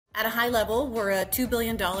At a high level, we're a $2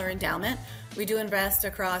 billion endowment. We do invest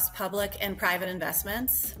across public and private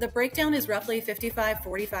investments. The breakdown is roughly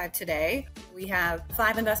 55-45 today. We have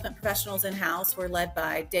 5 investment professionals in-house. We're led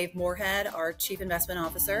by Dave Moorhead, our Chief Investment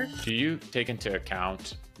Officer. Do you take into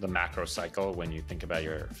account the macro cycle when you think about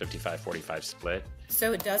your 55-45 split?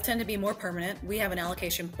 So it does tend to be more permanent. We have an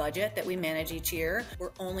allocation budget that we manage each year.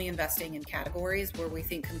 We're only investing in categories where we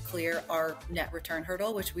think can clear our net return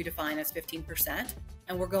hurdle, which we define as 15%.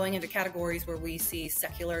 And we're going into categories where we see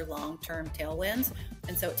secular long-term tailwinds.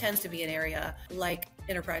 And so it tends to be an area like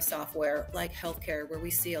enterprise software, like healthcare, where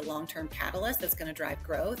we see a long-term catalyst that's going to drive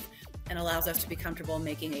growth and allows us to be comfortable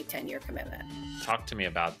making a 10-year commitment. Talk to me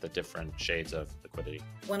about the different shades of liquidity.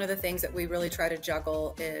 One of the things that we really try to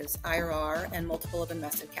juggle is IRR and multiple of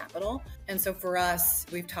invested capital. And so for us,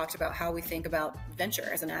 we've talked about how we think about venture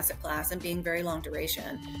as an asset class and being very long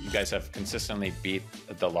duration. You guys have consistently beat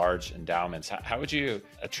the large endowments. How would you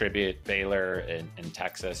attribute Baylor in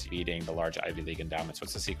Texas beating the large Ivy League endowments?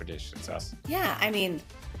 What's the secret to success? Yeah, I mean,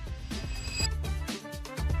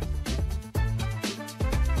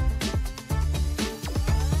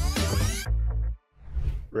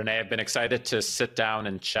 Renee, I've been excited to sit down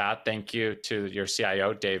and chat. Thank you to your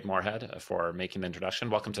CIO, Dave Moorhead, for making the introduction.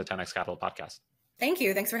 Welcome to the 10X Capital Podcast. Thank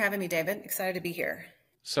you. Thanks for having me, David. Excited to be here.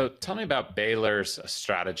 So tell me about Baylor's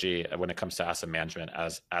strategy when it comes to asset management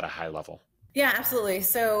at a high level. Yeah, absolutely.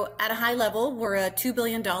 So at a high level, we're a $2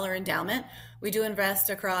 billion endowment. We do invest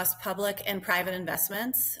across public and private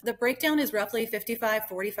investments. The breakdown is roughly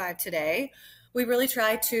 55-45 today. We really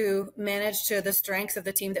try to manage to the strengths of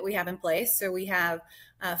the team that we have in place. So we have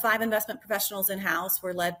 5 investment professionals in-house.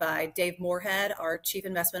 We're led by Dave Moorhead, our Chief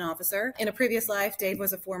Investment Officer. In a previous life, Dave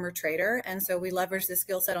was a former trader. And so we leverage the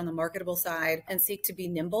skill set on the marketable side and seek to be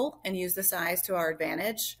nimble and use the size to our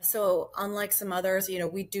advantage. So unlike some others,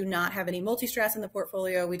 we do not have any multi-stress in the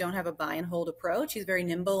portfolio. We don't have a buy and hold approach. He's very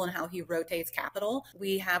nimble in how he rotates capital.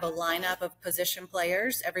 We have a lineup of position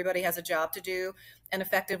players. Everybody has a job to do. And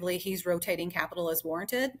effectively, he's rotating capital as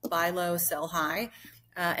warranted, buy low, sell high,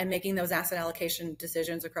 and making those asset allocation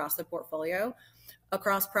decisions across the portfolio.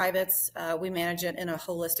 Across privates, we manage it in a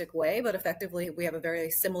holistic way, but effectively, we have a very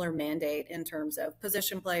similar mandate in terms of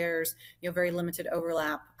position players, very limited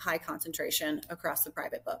overlap, high concentration across the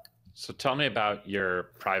private book. So tell me about your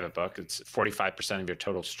private book. It's 45% of your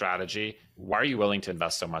total strategy. Why are you willing to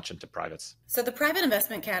invest so much into privates? So the private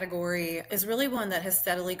investment category is really one that has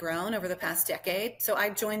steadily grown over the past decade. So I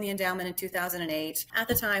joined the endowment in 2008. At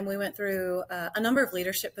the time, we went through a number of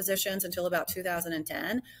leadership positions until about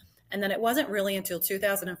 2010. And then it wasn't really until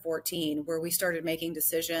 2014 where we started making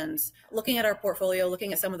decisions, looking at our portfolio,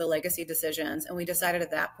 looking at some of the legacy decisions. And we decided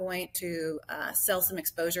at that point to sell some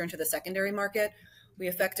exposure into the secondary market. We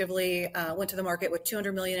effectively went to the market with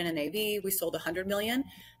 $200 million in NAV. We sold $100 million.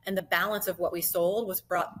 And the balance of what we sold was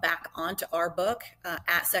brought back onto our book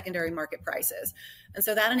at secondary market prices. And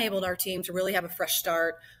so that enabled our team to really have a fresh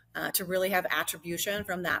start, to really have attribution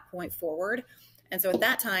from that point forward. And so at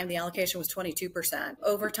that time, the allocation was 22%.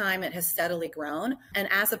 Over time, it has steadily grown.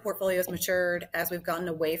 And as the portfolio has matured, as we've gotten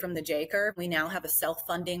away from the J curve, we now have a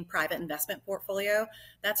self-funding private investment portfolio.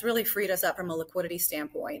 That's really freed us up from a liquidity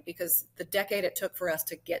standpoint because the decade it took for us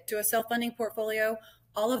to get to a self-funding portfolio,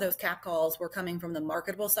 all of those cap calls were coming from the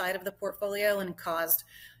marketable side of the portfolio and caused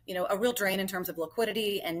a real drain in terms of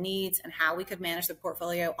liquidity and needs and how we could manage the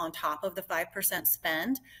portfolio on top of the 5%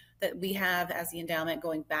 spend that we have as the endowment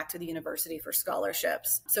going back to the university for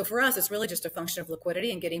scholarships. So for us, it's really just a function of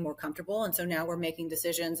liquidity and getting more comfortable. And so now we're making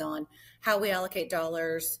decisions on how we allocate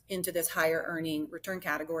dollars into this higher earning return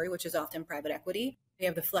category, which is often private equity. We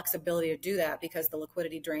have the flexibility to do that because the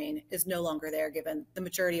liquidity drain is no longer there given the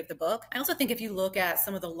maturity of the book. I also think if you look at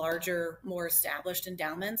some of the larger, more established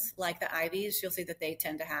endowments like the Ivies, you'll see that they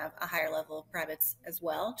tend to have a higher level of privates as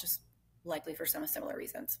well, just likely for some similar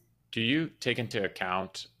reasons. Do you take into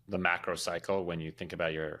account the macro cycle when you think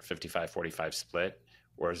about your 55-45 split,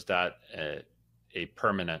 or is that a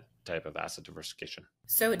permanent type of asset diversification?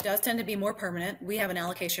 So it does tend to be more permanent. We have an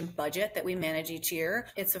allocation budget that we manage each year.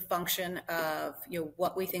 It's a function of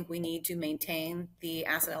what we think we need to maintain the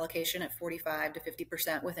asset allocation at 45 to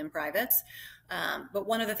 50% within privates. But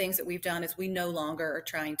one of the things that we've done is we no longer are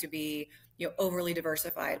trying to be overly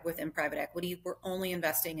diversified within private equity. We're only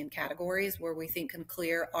investing in categories where we think can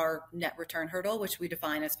clear our net return hurdle, which we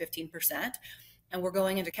define as 15%. And we're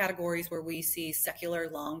going into categories where we see secular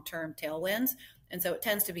long-term tailwinds. And so it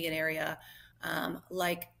tends to be an area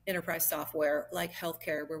like enterprise software, like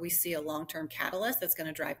healthcare, where we see a long-term catalyst that's going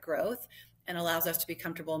to drive growth and allows us to be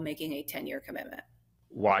comfortable making a 10-year commitment.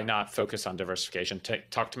 Why not focus on diversification?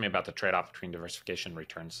 Talk to me about the trade-off between diversification and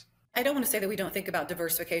returns. I don't want to say that we don't think about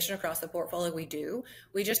diversification across the portfolio. We do.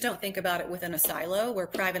 We just don't think about it within a silo where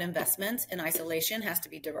private investments in isolation has to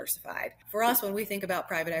be diversified. For us, when we think about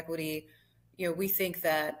private equity, we think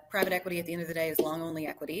that private equity at the end of the day is long only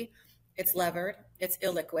equity. It's levered, it's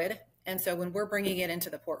illiquid. And so when we're bringing it into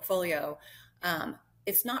the portfolio,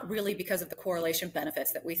 it's not really because of the correlation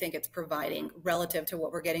benefits that we think it's providing relative to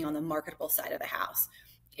what we're getting on the marketable side of the house.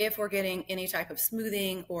 If we're getting any type of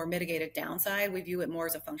smoothing or mitigated downside, we view it more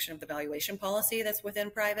as a function of the valuation policy that's within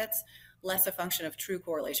privates, less a function of true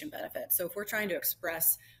correlation benefits. So if we're trying to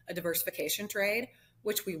express a diversification trade,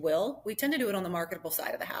 which we will, we tend to do it on the marketable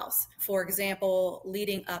side of the house. For example,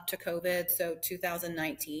 leading up to COVID, so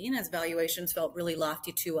 2019, as valuations felt really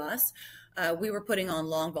lofty to us, we were putting on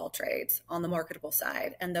long vol trades on the marketable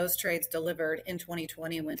side. And those trades delivered in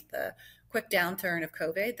 2020 with the quick downturn of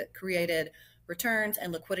COVID that created returns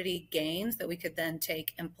and liquidity gains that we could then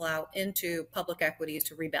take and plow into public equities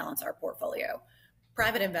to rebalance our portfolio.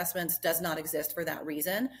 Private investments does not exist for that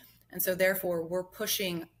reason. And so therefore, we're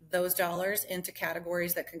pushing those dollars into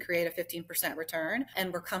categories that can create a 15% return.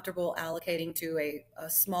 And we're comfortable allocating to a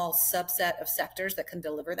small subset of sectors that can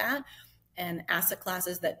deliver that, and asset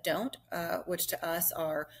classes that don't, which to us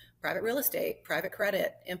are private real estate, private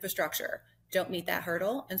credit, infrastructure, don't meet that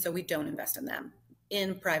hurdle. And so we don't invest in them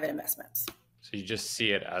in private investments. So you just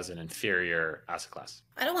see it as an inferior asset class.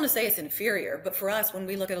 I don't want to say it's inferior, but for us, when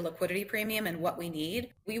we look at a liquidity premium and what we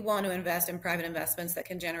need, we want to invest in private investments that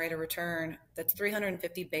can generate a return that's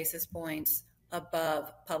 350 basis points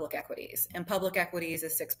above public equities. And public equities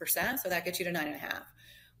is 6%, so that gets you to 9.5.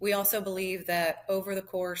 We also believe that over the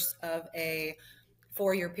course of a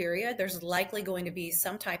 4-year period, there's likely going to be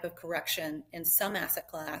some type of correction in some asset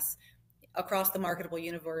class across the marketable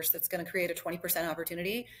universe that's going to create a 20%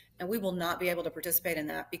 opportunity. And we will not be able to participate in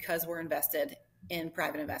that because we're invested in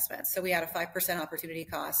private investments. So we add a 5% opportunity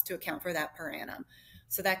cost to account for that per annum.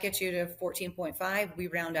 So that gets you to 14.5. We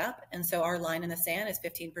round up. And so our line in the sand is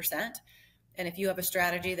 15%. And if you have a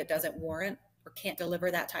strategy that doesn't warrant or can't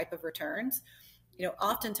deliver that type of returns,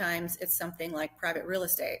 oftentimes it's something like private real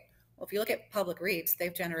estate. Well, if you look at public REITs,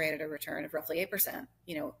 they've generated a return of roughly 8%,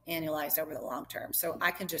 annualized over the long term. So I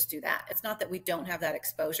can just do that. It's not that we don't have that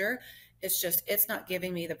exposure. It's just, it's not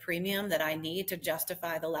giving me the premium that I need to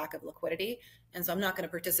justify the lack of liquidity. And so I'm not going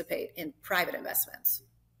to participate in private investments.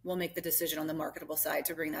 We'll make the decision on the marketable side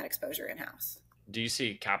to bring that exposure in-house. Do you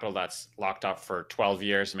see capital that's locked up for 12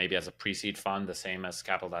 years, maybe as a pre-seed fund, the same as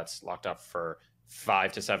capital that's locked up for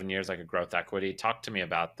 5 to 7 years, like a growth equity? Talk to me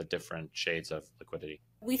about the different shades of liquidity.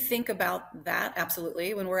 We think about that,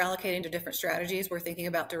 absolutely. When we're allocating to different strategies, we're thinking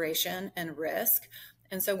about duration and risk.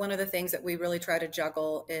 And so one of the things that we really try to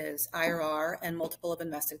juggle is IRR and multiple of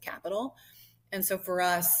invested capital. And so for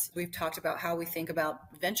us, we've talked about how we think about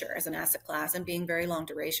venture as an asset class and being very long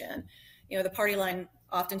duration. The party line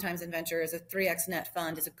oftentimes in venture is a 3x net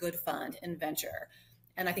fund is a good fund in venture.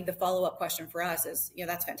 And I think the follow-up question for us is,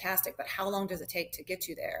 that's fantastic, but how long does it take to get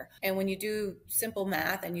you there? And when you do simple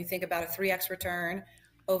math and you think about a 3x return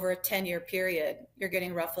over a 10-year period, you're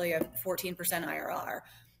getting roughly a 14% IRR.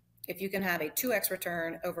 If you can have a 2x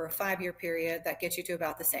return over a 5-year period, that gets you to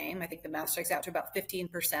about the same. I think the math strikes out to about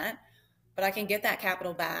 15%, but I can get that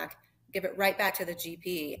capital back, give it right back to the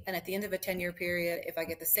GP. And at the end of a 10-year period, if I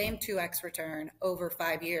get the same 2x return over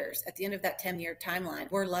 5 years, at the end of that 10-year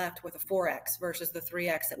timeline, we're left with a 4x versus the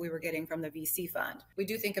 3x that we were getting from the VC fund. We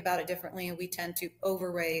do think about it differently, and we tend to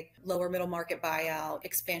overrate lower middle market buyout,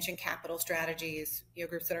 expansion capital strategies,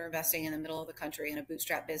 groups that are investing in the middle of the country in a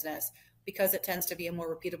bootstrap business, because it tends to be a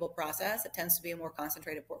more repeatable process. It tends to be a more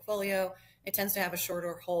concentrated portfolio. It tends to have a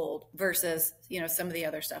shorter hold versus, some of the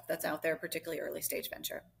other stuff that's out there, particularly early stage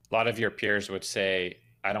venture. A lot of your peers would say,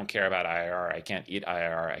 I don't care about IRR. I can't eat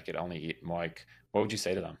IRR. I could only eat MOIC. What would you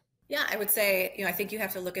say to them? Yeah, I would say, I think you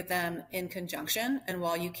have to look at them in conjunction. And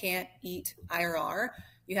while you can't eat IRR,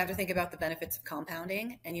 you have to think about the benefits of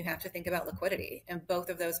compounding, and you have to think about liquidity. And both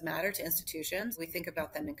of those matter to institutions. We think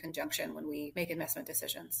about them in conjunction when we make investment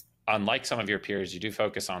decisions. Unlike some of your peers, you do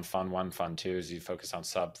focus on fund one, fund twos. You focus on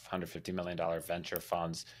sub $150 million venture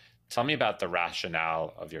funds. Tell me about the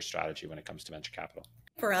rationale of your strategy when it comes to venture capital.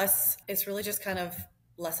 For us, it's really just kind of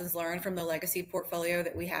lessons learned from the legacy portfolio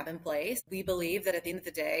that we have in place. We believe that at the end of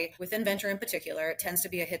the day, within venture in particular, it tends to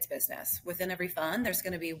be a hits business. Within every fund, there's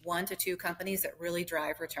going to be 1 to 2 companies that really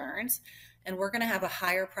drive returns. And we're going to have a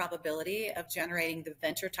higher probability of generating the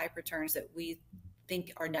venture type returns that we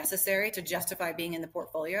think are necessary to justify being in the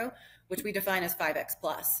portfolio, which we define as 5x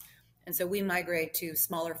plus. And so we migrate to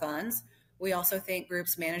smaller funds. We also think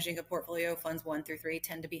groups managing a portfolio, funds 1 through 3,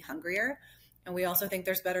 tend to be hungrier. And we also think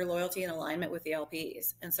there's better loyalty and alignment with the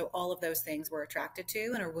LPs. And so all of those things we're attracted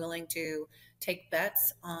to and are willing to take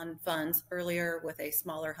bets on funds earlier with a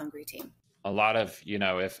smaller, hungry team. A lot of,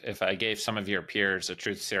 if I gave some of your peers a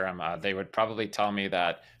truth serum, they would probably tell me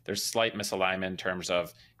that there's slight misalignment in terms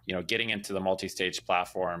of, getting into the multi-stage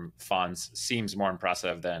platform funds seems more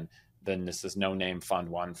impressive than this is no-name fund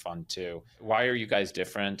one, fund two. Why are you guys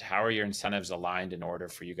different? How are your incentives aligned in order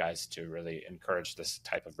for you guys to really encourage this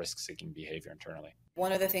type of risk-seeking behavior internally?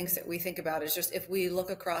 One of the things that we think about is just if we look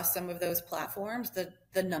across some of those platforms,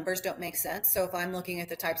 the numbers don't make sense. So if I'm looking at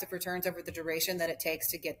the types of returns over the duration that it takes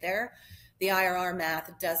to get there, the IRR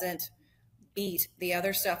math doesn't beat the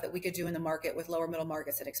other stuff that we could do in the market with lower middle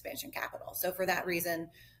markets and expansion capital. So for that reason,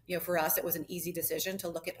 for us, it was an easy decision to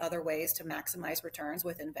look at other ways to maximize returns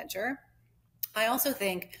within venture. I also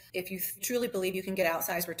think if you truly believe you can get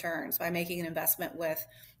outsized returns by making an investment with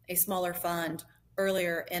a smaller fund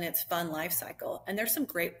earlier in its fund life cycle, and there's some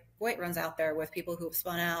great runs out there with people who have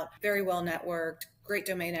spun out, very well networked, great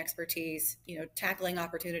domain expertise, tackling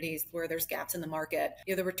opportunities where there's gaps in the market,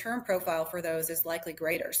 the return profile for those is likely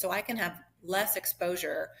greater. So I can have less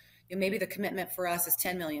exposure. Maybe the commitment for us is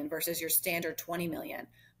 10 million versus your standard 20 million,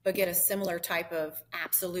 but get a similar type of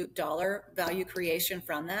absolute dollar value creation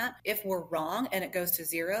from that. If we're wrong and it goes to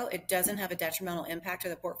zero, it doesn't have a detrimental impact to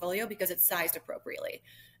the portfolio because it's sized appropriately.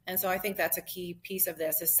 And so I think that's a key piece of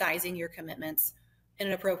this is sizing your commitments in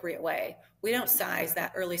an appropriate way. We don't size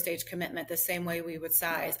that early stage commitment the same way we would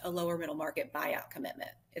size a lower middle market buyout commitment.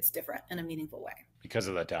 It's different in a meaningful way. Because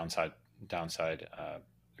of the downside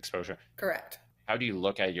exposure. Correct. How do you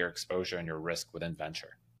look at your exposure and your risk within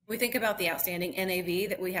venture? We think about the outstanding NAV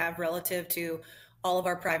that we have relative to all of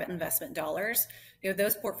our private investment dollars.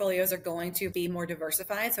 Those portfolios are going to be more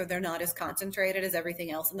diversified, so they're not as concentrated as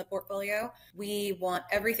everything else in the portfolio. We want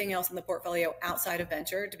everything else in the portfolio outside of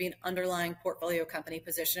venture to be an underlying portfolio company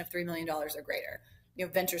position of $3 million or greater.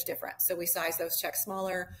 Venture's different. So we size those checks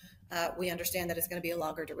smaller. We understand that it's going to be a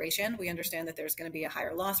longer duration. We understand that there's going to be a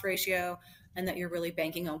higher loss ratio and that you're really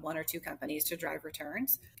banking on one or two companies to drive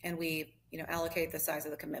returns. And we, allocate the size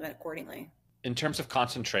of the commitment accordingly. In terms of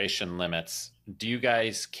concentration limits, do you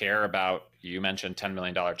guys care about, you mentioned $10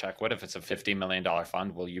 million check. What if it's a $50 million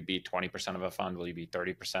fund? Will you be 20% of a fund? Will you be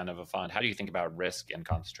 30% of a fund? How do you think about risk and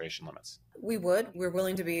concentration limits? We would. We're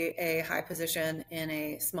willing to be a high position in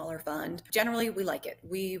a smaller fund. Generally, we like it.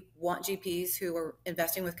 We want GPs who are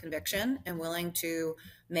investing with conviction and willing to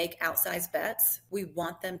make outsized bets. We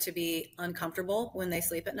want them to be uncomfortable when they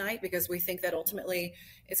sleep at night because we think that ultimately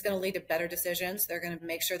it's going to lead to better decisions. They're going to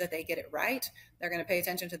make sure that they get it right. They're going to pay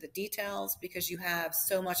attention to the details because you have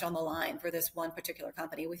so much on the line for this one particular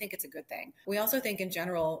company. We think it's a good thing. We also think in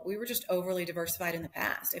general, we were just overly diversified in the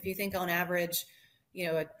past. If you think on average,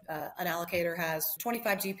 an allocator has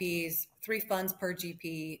 25 GPs, 3 funds per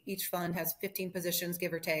GP. Each fund has 15 positions,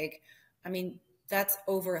 give or take. That's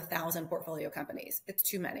over 1,000 portfolio companies. It's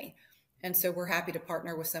too many. And so we're happy to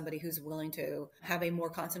partner with somebody who's willing to have a more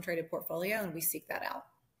concentrated portfolio, and we seek that out.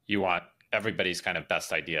 You want everybody's kind of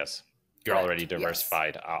best ideas. You're Correct. already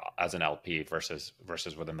diversified as an LP versus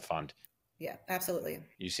within the fund. Yeah, absolutely.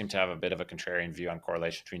 You seem to have a bit of a contrarian view on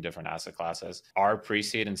correlation between different asset classes. Are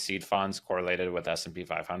pre-seed and seed funds correlated with S&P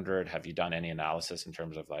 500? Have you done any analysis in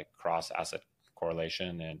terms of cross-asset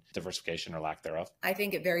correlation and diversification or lack thereof? I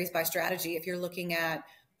think it varies by strategy. If you're looking at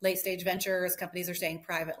late stage ventures, companies are staying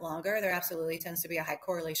private longer, there absolutely tends to be a high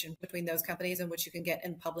correlation between those companies and which you can get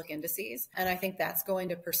in public indices. And I think that's going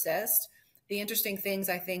to persist. The interesting things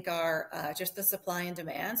I think are just the supply and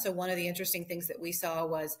demand. So one of the interesting things that we saw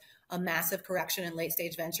was a massive correction in late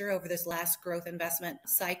stage venture over this last growth investment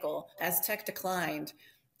cycle. As tech declined,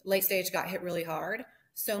 late stage got hit really hard.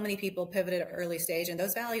 So many people pivoted early stage and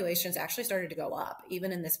those valuations actually started to go up.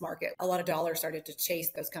 Even in this market, a lot of dollars started to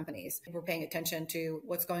chase those companies. We're paying attention to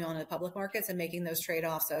what's going on in the public markets and making those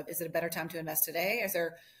trade-offs of, is it a better time to invest today? Is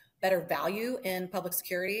there better value in public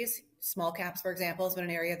securities? Small caps, for example, has been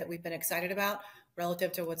an area that we've been excited about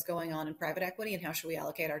relative to what's going on in private equity and how should we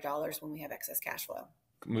allocate our dollars when we have excess cash flow.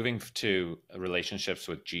 Moving to relationships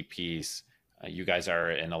with GPs, you guys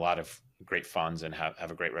are in a lot of great funds and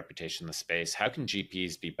have a great reputation in the space. How can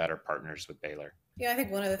GPs be better partners with Baylor? Yeah, I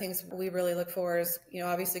think one of the things we really look for is,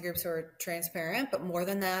 obviously groups who are transparent, but more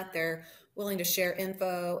than that, they're willing to share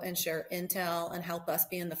info and share intel and help us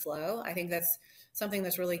be in the flow. I think that's something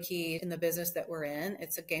that's really key in the business that we're in.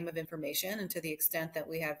 It's a game of information. And to the extent that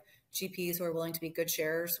we have GPs who are willing to be good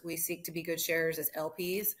sharers, we seek to be good sharers as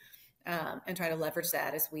LPs and try to leverage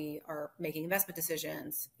that as we are making investment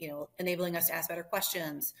decisions, enabling us to ask better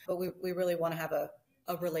questions. But we really want to have a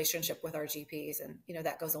relationship with our GPs, and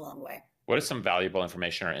that goes a long way. What is some valuable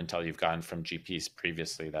information or intel you've gotten from GPs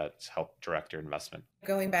previously that's helped direct your investment?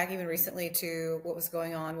 Going back even recently to what was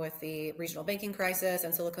going on with the regional banking crisis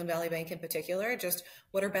and Silicon Valley Bank in particular, just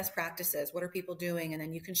what are best practices? What are people doing? And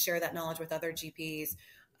then you can share that knowledge with other GPs.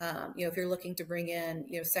 If you're looking to bring in,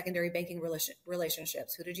 secondary banking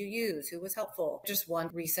relationships, who did you use? Who was helpful? Just one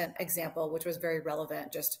recent example, which was very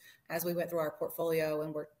relevant, just as we went through our portfolio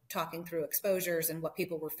and we're talking through exposures and what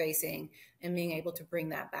people were facing and being able to bring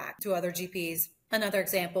that back to other GPs. Another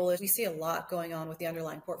example is we see a lot going on with the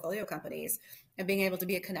underlying portfolio companies and being able to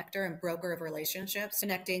be a connector and broker of relationships,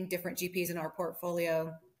 connecting different GPs in our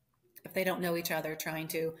portfolio if they don't know each other, trying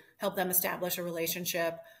to help them establish a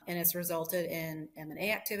relationship. And it's resulted in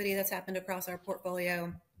M&A activity that's happened across our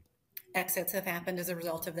portfolio. Exits have happened as a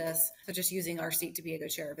result of this. So just using our seat to be a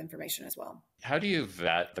good share of information as well. How do you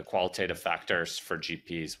vet the qualitative factors for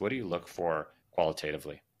GPs? What do you look for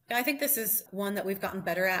qualitatively? I think this is one that we've gotten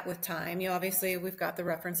better at with time. Obviously we've got the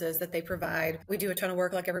references that they provide. We do a ton of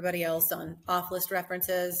work like everybody else on off-list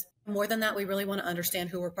references. More than that, we really want to understand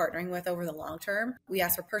who we're partnering with over the long term. We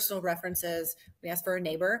ask for personal references. We ask for a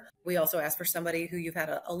neighbor. We also ask for somebody who you've had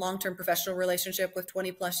a long-term professional relationship with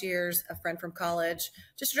 20 plus years, a friend from college,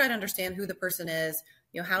 just to try to understand who the person is,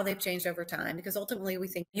 how they've changed over time, because ultimately we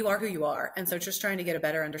think you are who you are. And so just trying to get a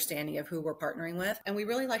better understanding of who we're partnering with. And we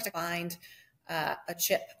really like to find a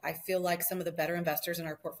chip. I feel like some of the better investors in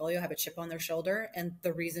our portfolio have a chip on their shoulder, and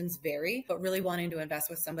the reasons vary, but really wanting to invest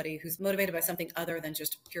with somebody who's motivated by something other than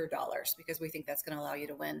just pure dollars, because we think that's going to allow you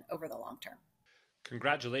to win over the long term.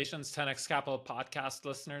 Congratulations, 10X Capital podcast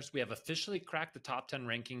listeners. We have officially cracked the top 10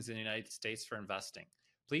 rankings in the United States for investing.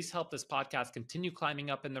 Please help this podcast continue climbing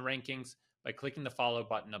up in the rankings by clicking the follow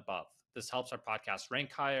button above. This helps our podcast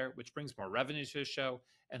rank higher, which brings more revenue to the show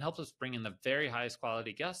and helps us bring in the very highest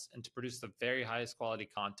quality guests and to produce the very highest quality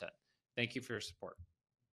content. Thank you for your support.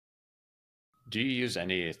 Do you use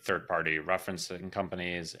any third-party referencing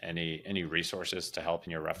companies, any resources to help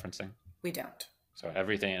in your referencing? We don't. So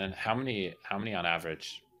everything. And how many on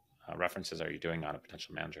average references are you doing on a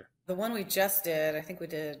potential manager? The one we just did, I think we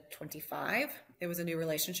did 25. It was a new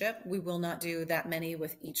relationship. We will not do that many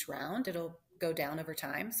with each round. It'll go down over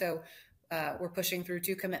time. So we're pushing through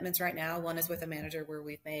 2 commitments right now. One is with a manager where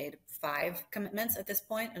we've made 5 commitments at this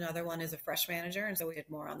point. Another one is a fresh manager. And so we did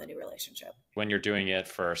more on the new relationship. When you're doing it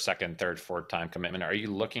for second, third, fourth time commitment, are you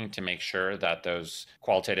looking to make sure that those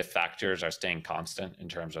qualitative factors are staying constant in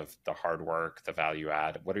terms of the hard work, the value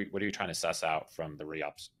add? What are you trying to suss out from the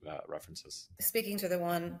re-ups references? Speaking to the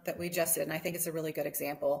one that we just did, and I think it's a really good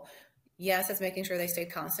example. Yes, it's making sure they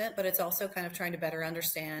stayed constant, but it's also kind of trying to better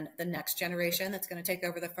understand the next generation that's going to take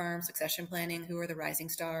over the firm, succession planning, who are the rising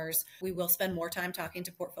stars. We will spend more time talking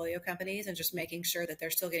to portfolio companies and just making sure that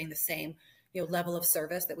they're still getting the same level of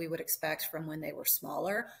service that we would expect from when they were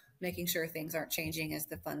smaller, making sure things aren't changing as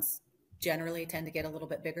the funds generally tend to get a little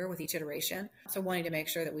bit bigger with each iteration. So wanting to make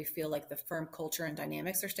sure that we feel like the firm culture and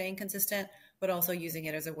dynamics are staying consistent, but also using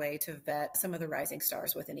it as a way to vet some of the rising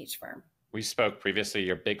stars within each firm. We spoke previously,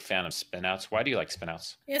 you're a big fan of spinouts. Why do you like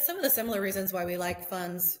spinouts? Yeah, some of the similar reasons why we like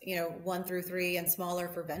funds, 1 through 3 and smaller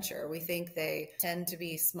for venture. We think they tend to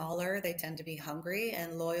be smaller, they tend to be hungry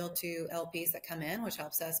and loyal to LPs that come in, which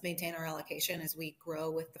helps us maintain our allocation as we grow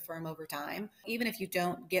with the firm over time. Even if you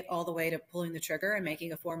don't get all the way to pulling the trigger and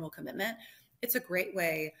making a formal commitment, it's a great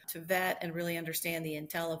way to vet and really understand the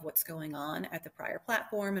intel of what's going on at the prior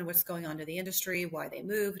platform and what's going on to the industry, why they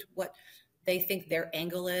moved, what they think their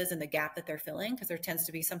angle is and the gap that they're filling, because there tends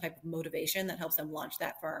to be some type of motivation that helps them launch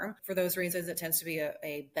that firm. For those reasons, it tends to be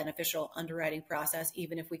a beneficial underwriting process,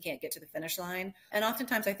 even if we can't get to the finish line. And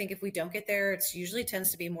oftentimes, I think if we don't get there, it's usually tends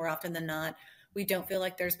to be more often than not, we don't feel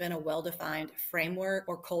like there's been a well-defined framework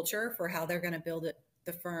or culture for how they're going to build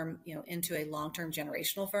the firm, into a long-term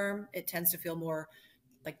generational firm. It tends to feel more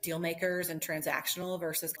like deal makers and transactional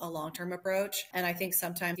versus a long-term approach. And I think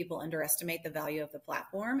sometimes people underestimate the value of the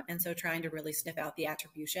platform. And so trying to really sniff out the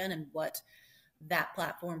attribution and what that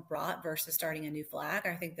platform brought versus starting a new flag,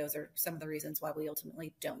 I think those are some of the reasons why we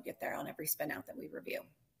ultimately don't get there on every spin out that we review.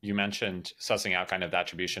 You mentioned sussing out kind of the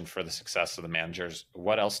attribution for the success of the managers.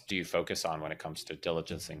 What else do you focus on when it comes to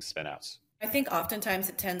diligencing spinouts? I think oftentimes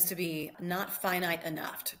it tends to be not finite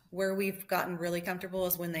enough. Where we've gotten really comfortable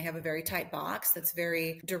is when they have a very tight box that's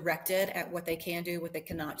very directed at what they can do, what they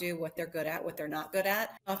cannot do, what they're good at, what they're not good at.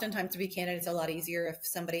 Oftentimes, to be candid, it's a lot easier if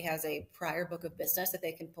somebody has a prior book of business that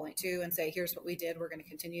they can point to and say, here's what we did, we're going to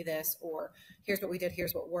continue this, or here's what we did,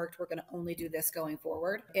 here's what worked, we're going to only do this going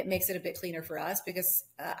forward. It makes it a bit cleaner for us because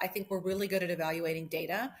I think we're really good at evaluating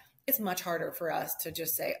data. It's much harder for us to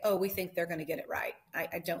just say, oh, we think they're going to get it right.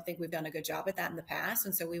 I don't think we've done a good job at that in the past.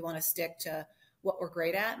 And so we want to stick to what we're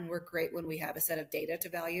great at. And we're great when we have a set of data to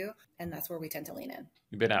value. And that's where we tend to lean in.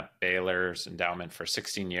 You've been at Baylor's endowment for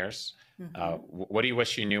 16 years. What do you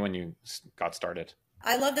wish you knew when you got started?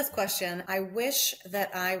 I love this question. I wish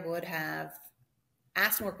that I would have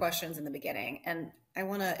asked more questions in the beginning. And I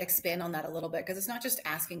want to expand on that a little bit because it's not just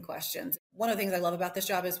asking questions. One of the things I love about this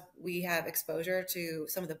job is we have exposure to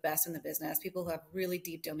some of the best in the business, people who have really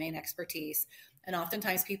deep domain expertise. And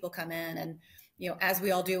oftentimes people come in and, as we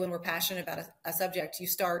all do when we're passionate about a subject, you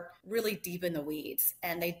start really deep in the weeds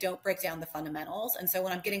and they don't break down the fundamentals. And so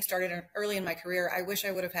when I'm getting started early in my career, I wish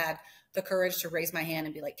I would have had the courage to raise my hand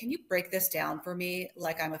and be like, can you break this down for me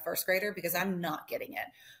like I'm a first grader? Because I'm not getting it.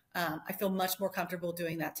 I feel much more comfortable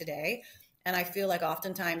doing that today. And I feel like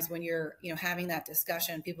oftentimes when you're, having that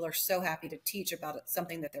discussion, people are so happy to teach about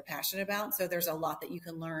something that they're passionate about. So there's a lot that you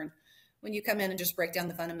can learn when you come in and just break down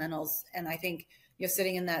the fundamentals. And I think,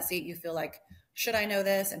 sitting in that seat, you feel like, should I know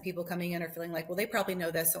this? And people coming in are feeling like, well, they probably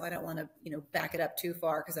know this, so I don't want to, back it up too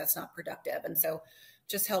far because that's not productive. And so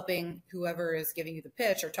just helping whoever is giving you the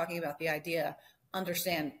pitch or talking about the idea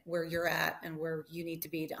understand where you're at and where you need to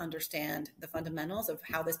be to understand the fundamentals of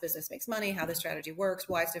how this business makes money, how the strategy works,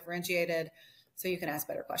 why it's differentiated, so you can ask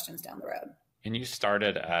better questions down the road. And you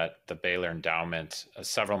started at the Baylor Endowment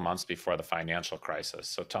several months before the financial crisis.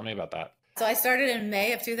 So tell me about that. So I started in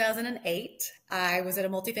May of 2008. I was at a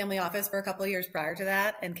multifamily office for a couple of years prior to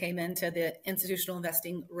that and came into the institutional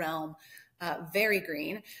investing realm, very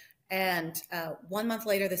green. And 1 month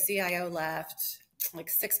later, the CIO left. Like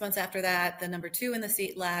 6 months after that, the number 2 in the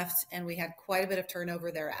seat left, and we had quite a bit of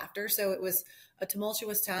turnover thereafter. So it was a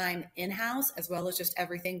tumultuous time in-house, as well as just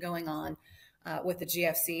everything going on with the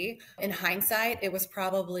GFC. In hindsight, it was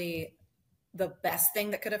probably the best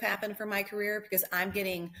thing that could have happened for my career because I'm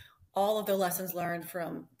getting all of the lessons learned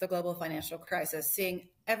from the global financial crisis, seeing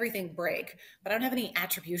everything break, but I don't have any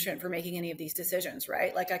attribution for making any of these decisions,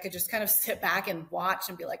 right? Like I could just kind of sit back and watch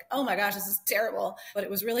and be like, oh my gosh, this is terrible. But it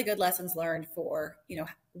was really good lessons learned for,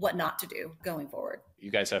 what not to do going forward. You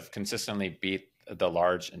guys have consistently beat the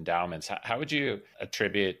large endowments. How would you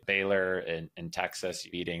attribute Baylor in Texas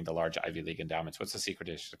beating the large Ivy League endowments? What's the secret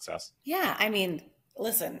to success? Yeah,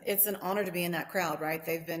 listen, it's an honor to be in that crowd, right?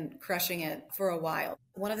 They've been crushing it for a while.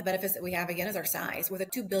 One of the benefits that we have, again, is our size. With a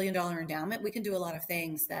 $2 billion endowment, we can do a lot of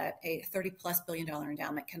things that a $30+ billion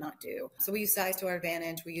endowment cannot do. So we use size to our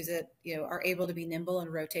advantage. We use it, are able to be nimble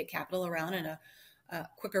and rotate capital around in a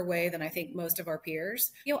quicker way than I think most of our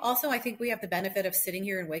peers. Also, I think we have the benefit of sitting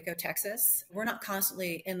here in Waco, Texas. We're not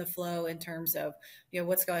constantly in the flow in terms of,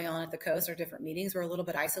 what's going on at the coast or different meetings. We're a little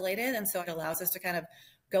bit isolated. And so it allows us to kind of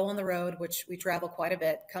go on the road, which we travel quite a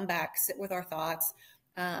bit, come back, sit with our thoughts.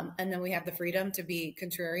 And then we have the freedom to be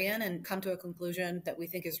contrarian and come to a conclusion that we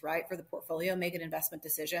think is right for the portfolio, make an investment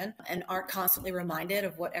decision, and aren't constantly reminded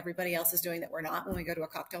of what everybody else is doing that we're not when we go to a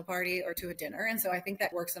cocktail party or to a dinner. And so I think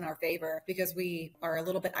that works in our favor because we are a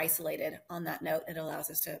little bit isolated on that note. It allows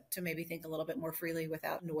us to maybe think a little bit more freely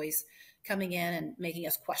without noise coming in and making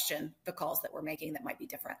us question the calls that we're making that might be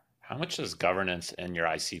different. How much does governance in your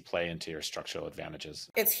IC play into your structural advantages?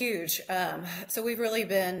 It's huge. So we've really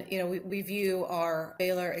been, we view our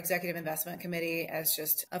Baylor Executive Investment Committee as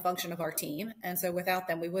just a function of our team. And so without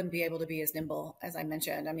them, we wouldn't be able to be as nimble as I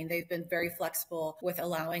mentioned. They've been very flexible with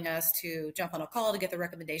allowing us to jump on a call to get the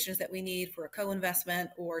recommendations that we need for a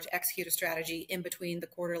co-investment or to execute a strategy in between the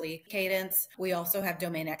quarterly cadence. We also have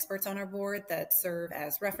domain experts on our board that serve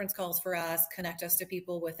as reference calls for us, connect us to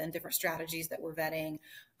people within different strategies that we're vetting.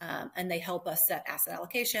 And they help us set asset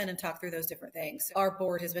allocation and talk through those different things. Our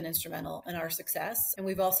board has been instrumental in our success. And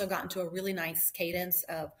we've also gotten to a really nice cadence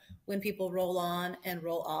of when people roll on and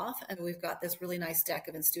roll off. And we've got this really nice deck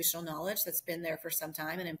of institutional knowledge that's been there for some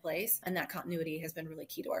time and in place. And that continuity has been really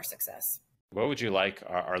key to our success. What would you like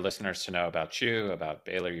our listeners to know about you, about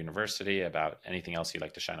Baylor University, about anything else you'd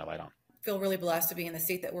like to shine a light on? Feel really blessed to be in the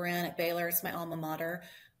seat that we're in at Baylor. It's my alma mater.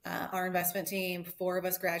 Our investment team, 4 of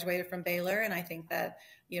us graduated from Baylor. And I think that,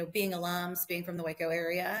 being alums, being from the Waco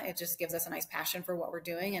area, it just gives us a nice passion for what we're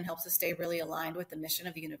doing and helps us stay really aligned with the mission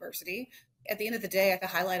of the university. At the end of the day, the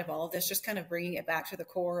highlight of all of this, just kind of bringing it back to the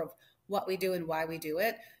core of what we do and why we do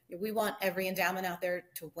it. We want every endowment out there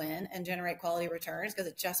to win and generate quality returns because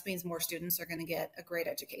it just means more students are going to get a great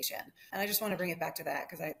education. And I just want to bring it back to that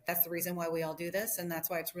because that's the reason why we all do this. And that's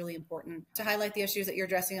why it's really important to highlight the issues that you're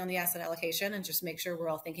addressing on the asset allocation and just make sure we're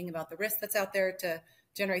all thinking about the risk that's out there to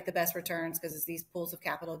generate the best returns because as these pools of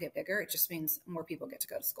capital get bigger, it just means more people get to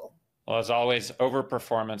go to school. Well, as always,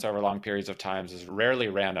 overperformance over long periods of times is rarely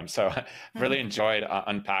random. So I've really enjoyed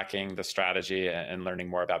unpacking the strategy and learning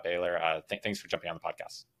more about Baylor. Thanks for jumping on the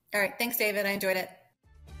podcast. All right. Thanks, David. I enjoyed it.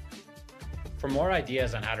 For more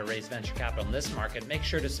ideas on how to raise venture capital in this market, make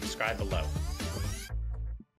sure to subscribe below.